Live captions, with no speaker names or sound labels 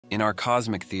In our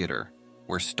cosmic theater,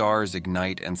 where stars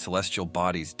ignite and celestial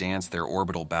bodies dance their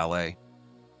orbital ballet,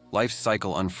 life's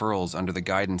cycle unfurls under the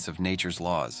guidance of nature's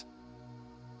laws.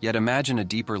 Yet imagine a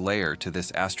deeper layer to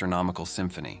this astronomical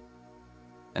symphony.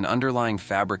 An underlying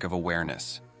fabric of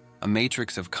awareness, a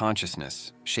matrix of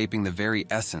consciousness shaping the very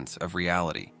essence of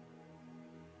reality.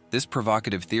 This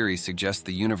provocative theory suggests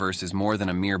the universe is more than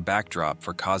a mere backdrop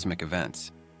for cosmic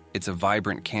events. It's a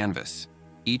vibrant canvas,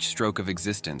 each stroke of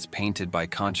existence painted by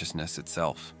consciousness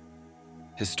itself.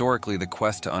 Historically, the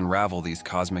quest to unravel these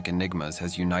cosmic enigmas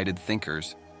has united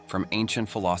thinkers from ancient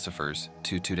philosophers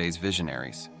to today's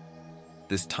visionaries.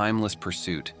 This timeless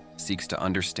pursuit seeks to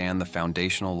understand the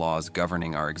foundational laws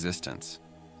governing our existence.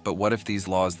 But what if these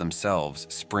laws themselves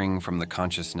spring from the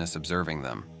consciousness observing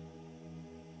them?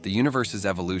 The universe's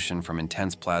evolution from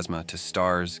intense plasma to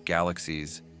stars,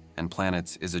 galaxies, and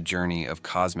planets is a journey of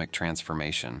cosmic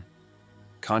transformation.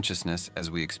 Consciousness, as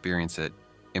we experience it,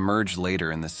 emerged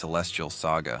later in the celestial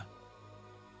saga.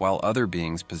 While other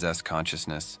beings possess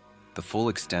consciousness, the full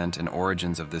extent and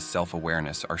origins of this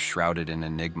self-awareness are shrouded in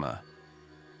enigma.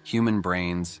 Human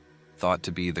brains, thought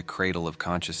to be the cradle of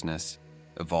consciousness,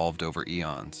 evolved over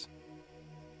eons.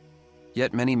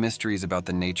 Yet many mysteries about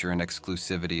the nature and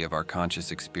exclusivity of our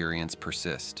conscious experience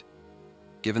persist.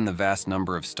 Given the vast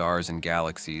number of stars and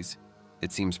galaxies,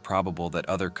 it seems probable that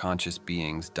other conscious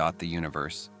beings dot the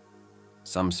universe.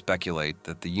 Some speculate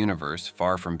that the universe,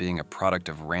 far from being a product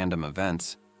of random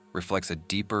events, reflects a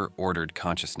deeper, ordered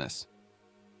consciousness.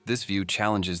 This view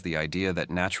challenges the idea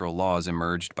that natural laws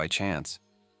emerged by chance,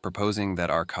 proposing that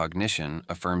our cognition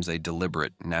affirms a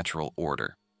deliberate natural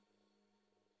order.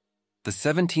 The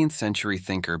 17th century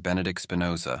thinker Benedict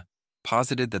Spinoza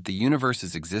posited that the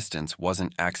universe's existence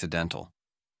wasn't accidental.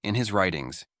 In his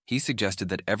writings, he suggested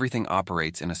that everything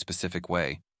operates in a specific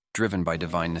way, driven by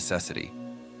divine necessity.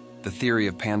 The theory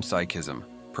of panpsychism,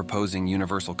 proposing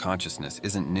universal consciousness,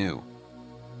 isn't new.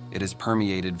 It has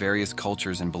permeated various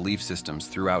cultures and belief systems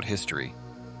throughout history.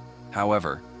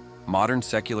 However, modern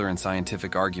secular and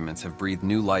scientific arguments have breathed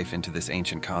new life into this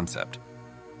ancient concept.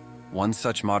 One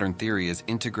such modern theory is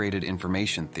integrated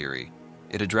information theory.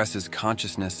 It addresses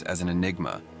consciousness as an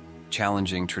enigma,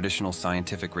 challenging traditional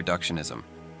scientific reductionism.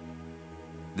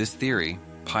 This theory,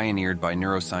 pioneered by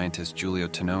neuroscientist Giulio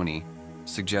Tononi,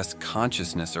 suggests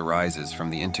consciousness arises from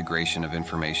the integration of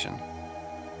information.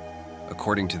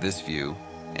 According to this view,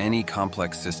 any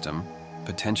complex system,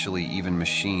 potentially even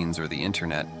machines or the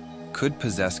internet, could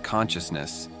possess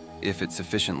consciousness if it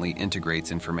sufficiently integrates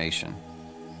information.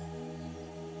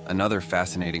 Another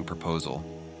fascinating proposal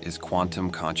is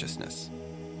quantum consciousness.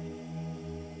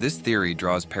 This theory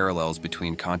draws parallels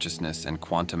between consciousness and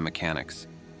quantum mechanics,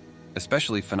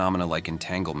 especially phenomena like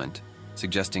entanglement,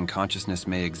 suggesting consciousness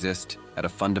may exist at a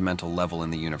fundamental level in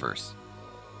the universe.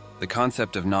 The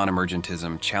concept of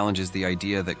non-emergentism challenges the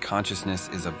idea that consciousness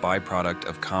is a byproduct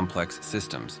of complex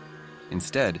systems.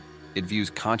 Instead, it views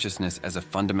consciousness as a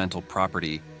fundamental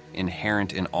property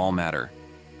inherent in all matter,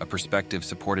 a perspective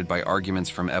supported by arguments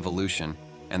from evolution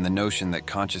and the notion that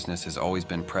consciousness has always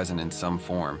been present in some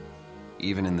form,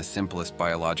 even in the simplest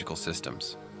biological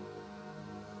systems.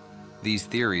 These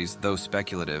theories, though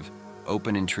speculative,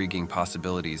 open intriguing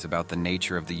possibilities about the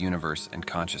nature of the universe and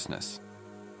consciousness.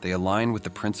 They align with the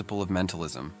principle of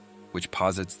mentalism, which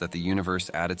posits that the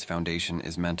universe at its foundation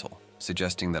is mental,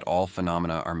 suggesting that all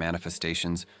phenomena are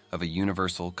manifestations of a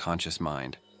universal conscious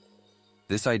mind.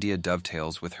 This idea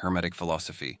dovetails with Hermetic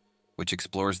philosophy, which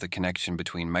explores the connection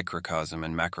between microcosm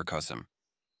and macrocosm,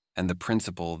 and the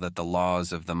principle that the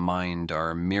laws of the mind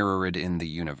are mirrored in the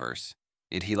universe.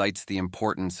 It highlights the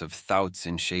importance of thoughts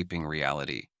in shaping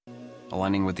reality,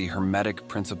 aligning with the Hermetic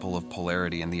principle of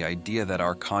polarity and the idea that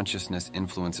our consciousness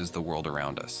influences the world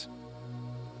around us.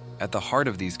 At the heart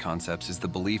of these concepts is the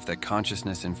belief that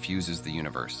consciousness infuses the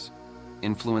universe,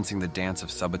 influencing the dance of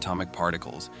subatomic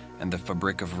particles and the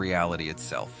fabric of reality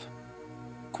itself.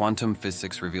 Quantum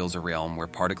physics reveals a realm where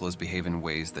particles behave in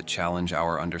ways that challenge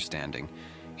our understanding,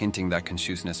 hinting that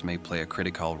consciousness may play a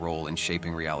critical role in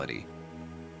shaping reality.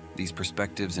 These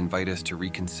perspectives invite us to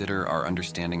reconsider our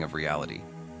understanding of reality,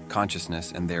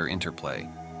 consciousness, and their interplay,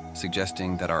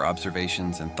 suggesting that our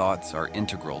observations and thoughts are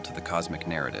integral to the cosmic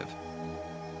narrative.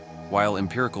 While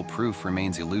empirical proof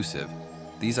remains elusive,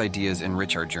 these ideas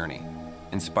enrich our journey,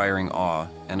 inspiring awe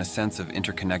and a sense of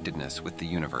interconnectedness with the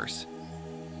universe.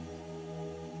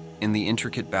 In the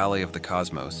intricate ballet of the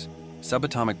cosmos,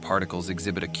 subatomic particles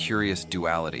exhibit a curious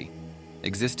duality,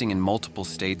 existing in multiple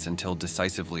states until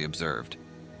decisively observed.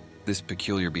 This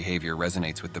peculiar behavior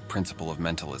resonates with the principle of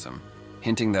mentalism,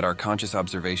 hinting that our conscious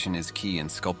observation is key in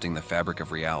sculpting the fabric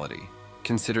of reality.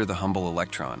 Consider the humble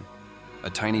electron. a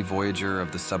tiny voyager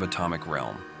of the subatomic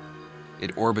realm.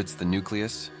 It orbits the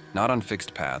nucleus, not on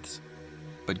fixed paths,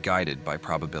 but guided by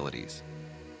probabilities.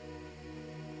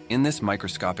 In this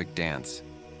microscopic dance,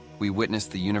 we witness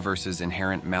the universe's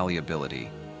inherent malleability,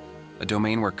 a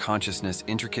domain where consciousness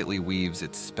intricately weaves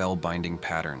its spellbinding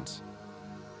patterns.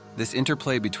 This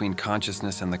interplay between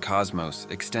consciousness and the cosmos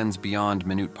extends beyond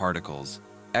minute particles,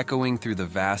 echoing through the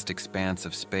vast expanse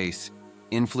of space,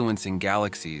 influencing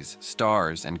galaxies,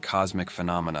 stars, and cosmic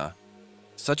phenomena.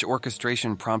 Such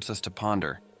orchestration prompts us to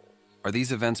ponder, are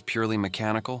these events purely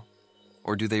mechanical,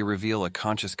 or do they reveal a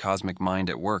conscious cosmic mind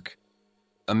at work?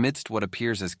 Amidst what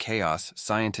appears as chaos,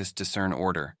 scientists discern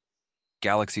order.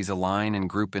 Galaxies align and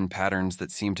group in patterns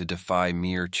that seem to defy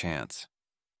mere chance.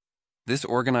 This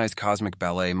organized cosmic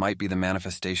ballet might be the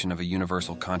manifestation of a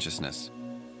universal consciousness,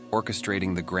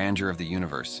 orchestrating the grandeur of the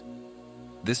universe.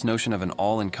 This notion of an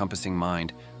all-encompassing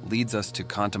mind leads us to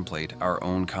contemplate our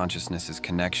own consciousness's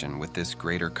connection with this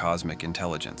greater cosmic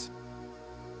intelligence.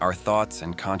 Our thoughts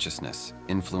and consciousness,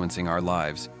 influencing our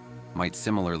lives, might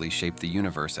similarly shape the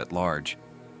universe at large.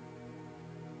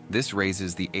 This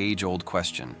raises the age-old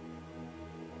question: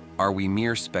 are we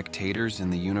mere spectators in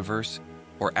the universe,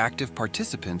 or active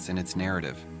participants in its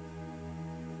narrative?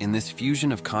 In this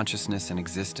fusion of consciousness and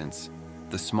existence,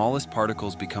 the smallest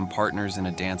particles become partners in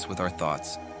a dance with our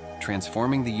thoughts,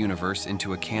 transforming the universe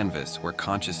into a canvas where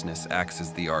consciousness acts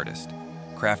as the artist,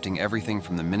 crafting everything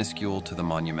from the minuscule to the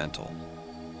monumental.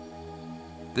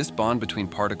 This bond between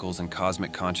particles and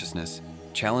cosmic consciousness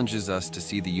challenges us to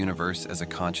see the universe as a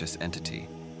conscious entity,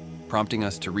 prompting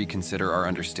us to reconsider our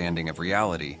understanding of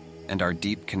reality and our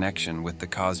deep connection with the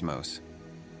cosmos.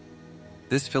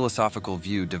 This philosophical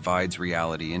view divides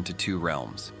reality into two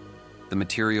realms: the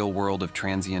material world of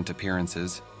transient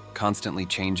appearances, constantly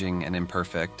changing and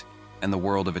imperfect, and the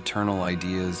world of eternal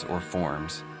ideas or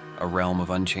forms, a realm of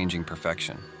unchanging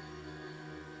perfection.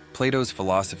 Plato's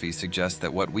philosophy suggests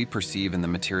that what we perceive in the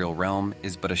material realm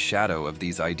is but a shadow of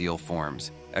these ideal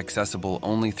forms, accessible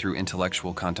only through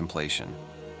intellectual contemplation.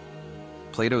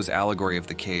 Plato's allegory of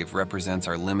the cave represents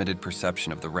our limited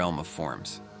perception of the realm of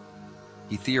forms.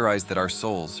 He theorized that our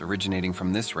souls, originating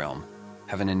from this realm,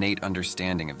 have an innate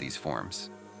understanding of these forms.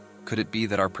 Could it be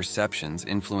that our perceptions,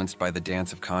 influenced by the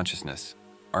dance of consciousness,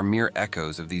 are mere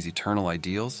echoes of these eternal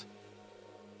ideals?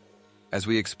 As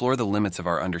we explore the limits of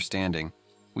our understanding,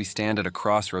 we stand at a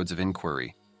crossroads of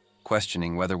inquiry,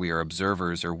 questioning whether we are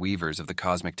observers or weavers of the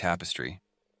cosmic tapestry.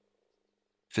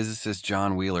 Physicist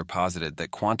John Wheeler posited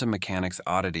that quantum mechanics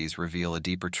oddities reveal a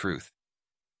deeper truth.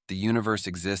 The universe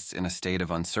exists in a state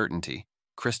of uncertainty,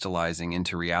 crystallizing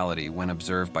into reality when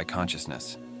observed by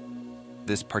consciousness.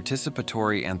 This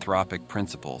participatory anthropic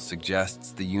principle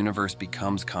suggests the universe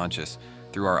becomes conscious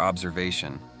through our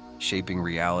observation, shaping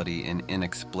reality in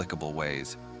inexplicable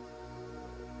ways.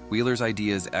 Wheeler's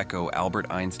ideas echo Albert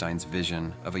Einstein's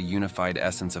vision of a unified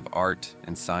essence of art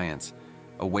and science,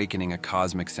 awakening a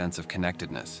cosmic sense of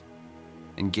connectedness.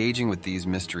 Engaging with these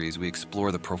mysteries, we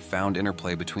explore the profound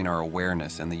interplay between our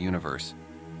awareness and the universe.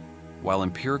 While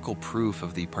empirical proof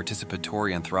of the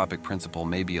participatory anthropic principle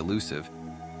may be elusive,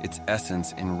 its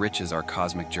essence enriches our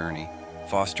cosmic journey,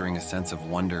 fostering a sense of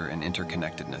wonder and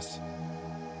interconnectedness.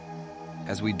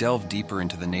 As we delve deeper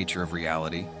into the nature of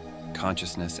reality,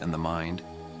 consciousness, and the mind,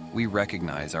 we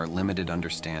recognize our limited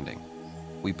understanding.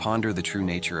 We ponder the true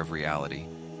nature of reality.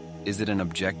 Is it an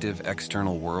objective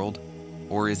external world,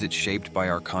 or is it shaped by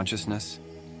our consciousness?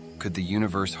 Could the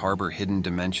universe harbor hidden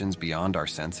dimensions beyond our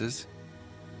senses?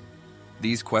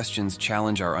 These questions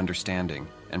challenge our understanding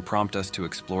and prompt us to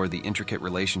explore the intricate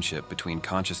relationship between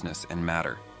consciousness and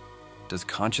matter. Does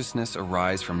consciousness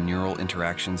arise from neural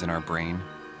interactions in our brain,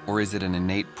 or is it an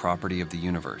innate property of the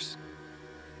universe?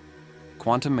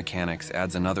 Quantum mechanics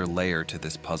adds another layer to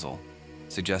this puzzle,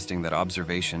 suggesting that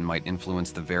observation might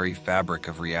influence the very fabric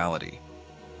of reality.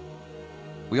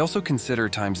 We also consider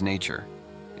time's nature.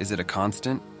 Is it a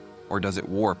constant, or does it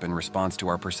warp in response to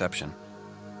our perception?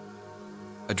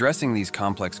 Addressing these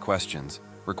complex questions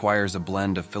requires a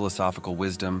blend of philosophical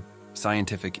wisdom,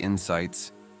 scientific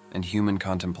insights, and human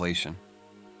contemplation.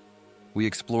 We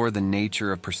explore the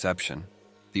nature of perception,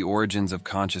 the origins of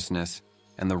consciousness,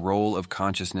 and the role of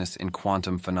consciousness in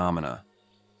quantum phenomena.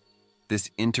 This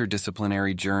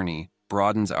interdisciplinary journey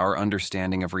broadens our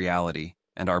understanding of reality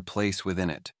and our place within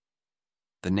it.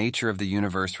 The nature of the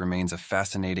universe remains a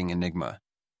fascinating enigma.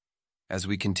 As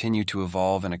we continue to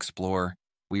evolve and explore,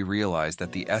 we realize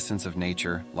that the essence of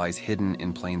nature lies hidden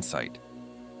in plain sight.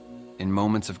 In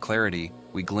moments of clarity,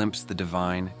 we glimpse the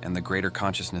divine and the greater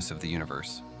consciousness of the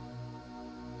universe.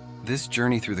 This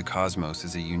journey through the cosmos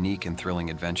is a unique and thrilling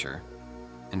adventure.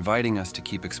 inviting us to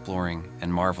keep exploring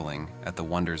and marveling at the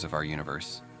wonders of our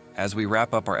universe. As we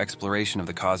wrap up our exploration of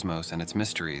the cosmos and its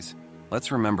mysteries,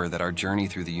 let's remember that our journey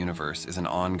through the universe is an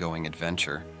ongoing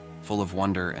adventure, full of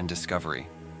wonder and discovery.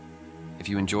 If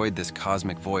you enjoyed this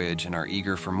cosmic voyage and are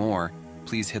eager for more,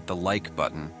 please hit the like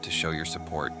button to show your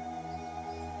support.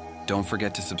 Don't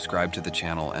forget to subscribe to the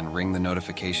channel and ring the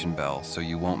notification bell so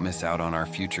you won't miss out on our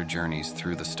future journeys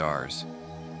through the stars.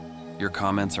 Your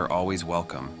comments are always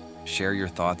welcome. Share your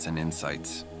thoughts and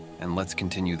insights, and let's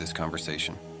continue this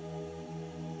conversation.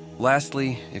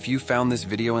 Lastly, if you found this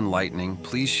video enlightening,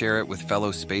 please share it with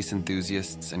fellow space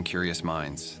enthusiasts and curious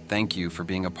minds. Thank you for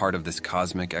being a part of this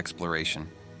cosmic exploration.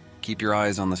 Keep your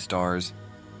eyes on the stars,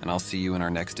 and I'll see you in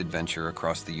our next adventure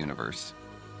across the universe.